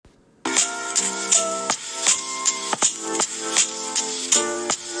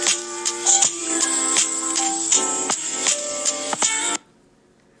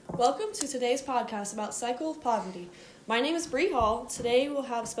today's podcast about cycle of poverty. My name is Bree Hall. Today we'll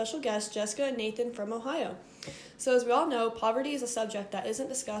have special guests Jessica and Nathan from Ohio. So as we all know, poverty is a subject that isn't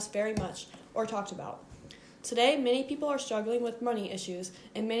discussed very much or talked about. Today, many people are struggling with money issues,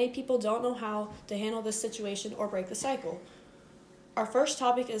 and many people don't know how to handle this situation or break the cycle. Our first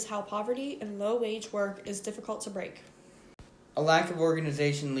topic is how poverty and low-wage work is difficult to break. A lack of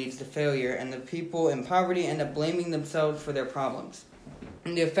organization leads to failure, and the people in poverty end up blaming themselves for their problems.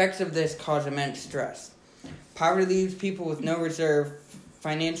 And the effects of this cause immense stress. Poverty leaves people with no reserve,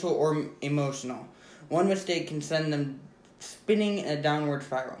 financial or emotional. One mistake can send them spinning in a downward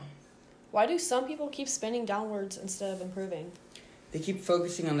spiral. Why do some people keep spinning downwards instead of improving? They keep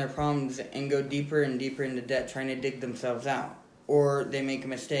focusing on their problems and go deeper and deeper into debt trying to dig themselves out. Or they make a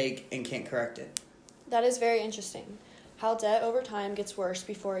mistake and can't correct it. That is very interesting, how debt over time gets worse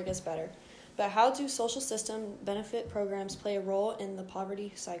before it gets better. But how do social system benefit programs play a role in the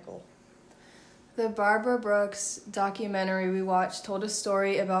poverty cycle? The Barbara Brooks documentary we watched told a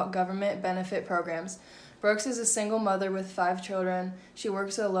story about government benefit programs. Brooks is a single mother with 5 children. She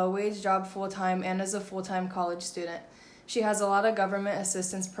works a low-wage job full-time and is a full-time college student. She has a lot of government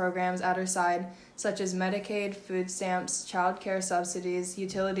assistance programs at her side, such as Medicaid, food stamps, child care subsidies,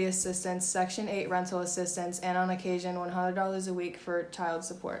 utility assistance, Section 8 rental assistance, and on occasion $100 a week for child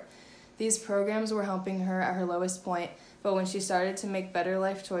support. These programs were helping her at her lowest point, but when she started to make better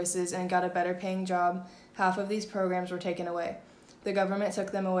life choices and got a better paying job, half of these programs were taken away. The government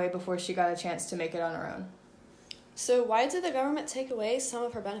took them away before she got a chance to make it on her own. So why did the government take away some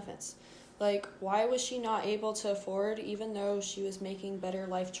of her benefits? Like, why was she not able to afford even though she was making better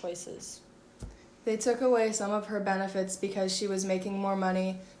life choices? They took away some of her benefits because she was making more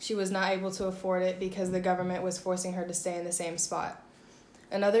money. She was not able to afford it because the government was forcing her to stay in the same spot.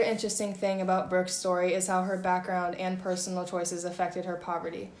 Another interesting thing about Brooks' story is how her background and personal choices affected her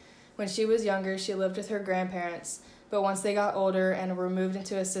poverty. When she was younger, she lived with her grandparents, but once they got older and were moved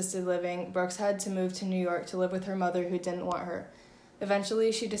into assisted living, Brooks had to move to New York to live with her mother who didn't want her.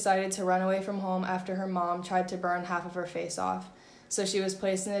 Eventually, she decided to run away from home after her mom tried to burn half of her face off, so she was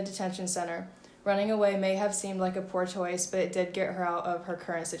placed in a detention center. Running away may have seemed like a poor choice, but it did get her out of her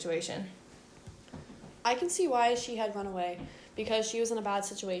current situation. I can see why she had run away, because she was in a bad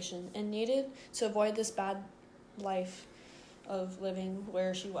situation and needed to avoid this bad life of living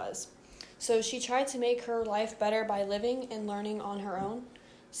where she was. So she tried to make her life better by living and learning on her own.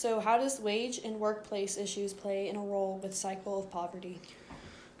 So how does wage and workplace issues play in a role with cycle of poverty?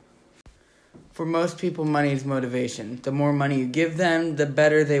 For most people, money is motivation. The more money you give them, the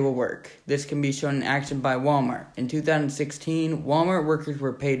better they will work. This can be shown in action by Walmart. In 2016, Walmart workers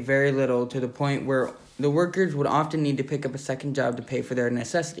were paid very little to the point where the workers would often need to pick up a second job to pay for their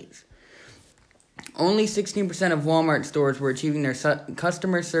necessities. Only 16% of Walmart stores were achieving their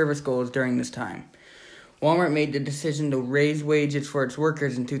customer service goals during this time. Walmart made the decision to raise wages for its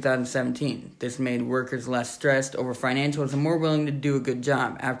workers in 2017. This made workers less stressed over financials and more willing to do a good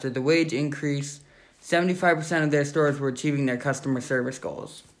job. After the wage increase, 75% of their stores were achieving their customer service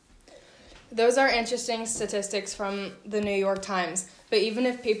goals. Those are interesting statistics from the New York Times. But even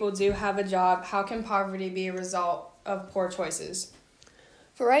if people do have a job, how can poverty be a result of poor choices?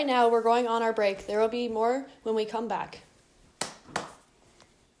 For right now, we're going on our break. There will be more when we come back.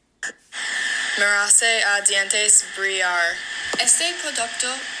 Merase a dientes brillar. Este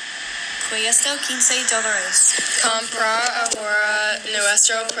producto cuesta $15. Compra ahora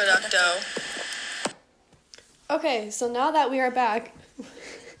nuestro producto. Okay, so now that we are back,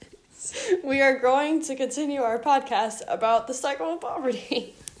 we are going to continue our podcast about the cycle of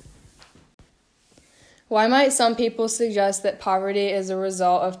poverty. Why might some people suggest that poverty is a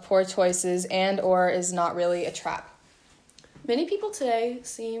result of poor choices and/or is not really a trap? Many people today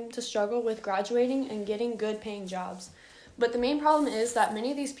seem to struggle with graduating and getting good-paying jobs. But the main problem is that many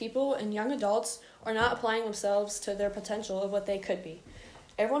of these people and young adults are not applying themselves to their potential of what they could be.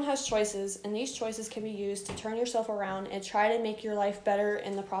 Everyone has choices, and these choices can be used to turn yourself around and try to make your life better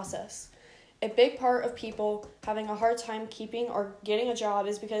in the process. A big part of people having a hard time keeping or getting a job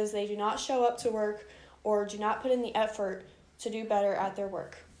is because they do not show up to work or do not put in the effort to do better at their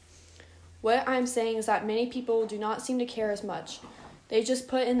work. What I'm saying is that many people do not seem to care as much. They just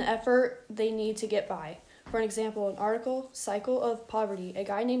put in the effort they need to get by. For an example, an article, Cycle of Poverty, a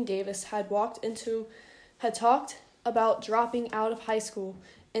guy named Davis had talked about dropping out of high school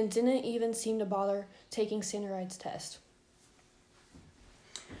and didn't even seem to bother taking standardized tests.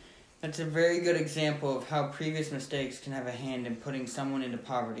 That's a very good example of how previous mistakes can have a hand in putting someone into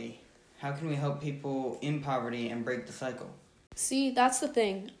poverty. How can we help people in poverty and break the cycle? See, that's the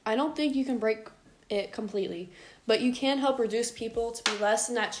thing. I don't think you can break it completely, but you can help reduce people to be less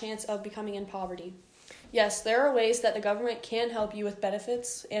in that chance of becoming in poverty. Yes, there are ways that the government can help you with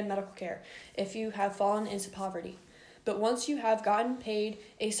benefits and medical care if you have fallen into poverty. But once you have gotten paid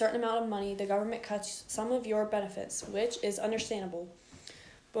a certain amount of money, the government cuts some of your benefits, which is understandable.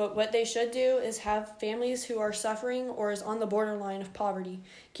 But what they should do is have families who are suffering or is on the borderline of poverty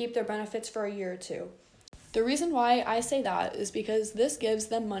keep their benefits for a year or two. The reason why I say that is because this gives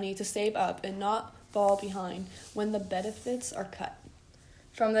them money to save up and not fall behind when the benefits are cut.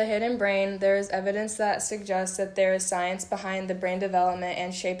 From the hidden brain, there is evidence that suggests that there is science behind the brain development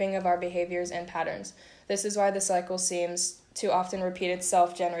and shaping of our behaviors and patterns. This is why the cycle seems to often repeat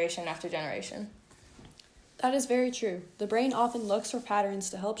itself generation after generation. That is very true. The brain often looks for patterns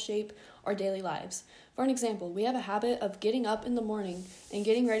to help shape our daily lives. For an example, we have a habit of getting up in the morning and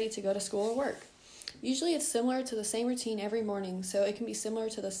getting ready to go to school or work. Usually it's similar to the same routine every morning, so it can be similar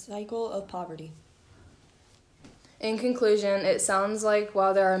to the cycle of poverty. In conclusion, it sounds like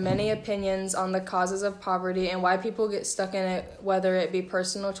while there are many opinions on the causes of poverty and why people get stuck in it, whether it be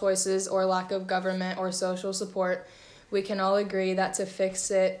personal choices or lack of government or social support, we can all agree that to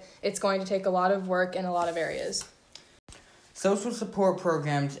fix it, it's going to take a lot of work in a lot of areas. Social support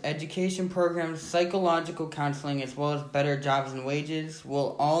programs, education programs, psychological counseling, as well as better jobs and wages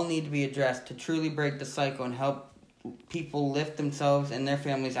will all need to be addressed to truly break the cycle and help people lift themselves and their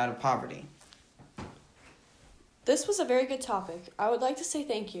families out of poverty. This was a very good topic. I would like to say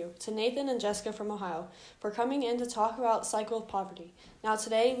thank you to Nathan and Jessica from Ohio for coming in to talk about the cycle of poverty. Now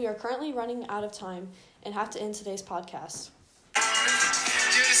today we are currently running out of time and have to end today's podcast.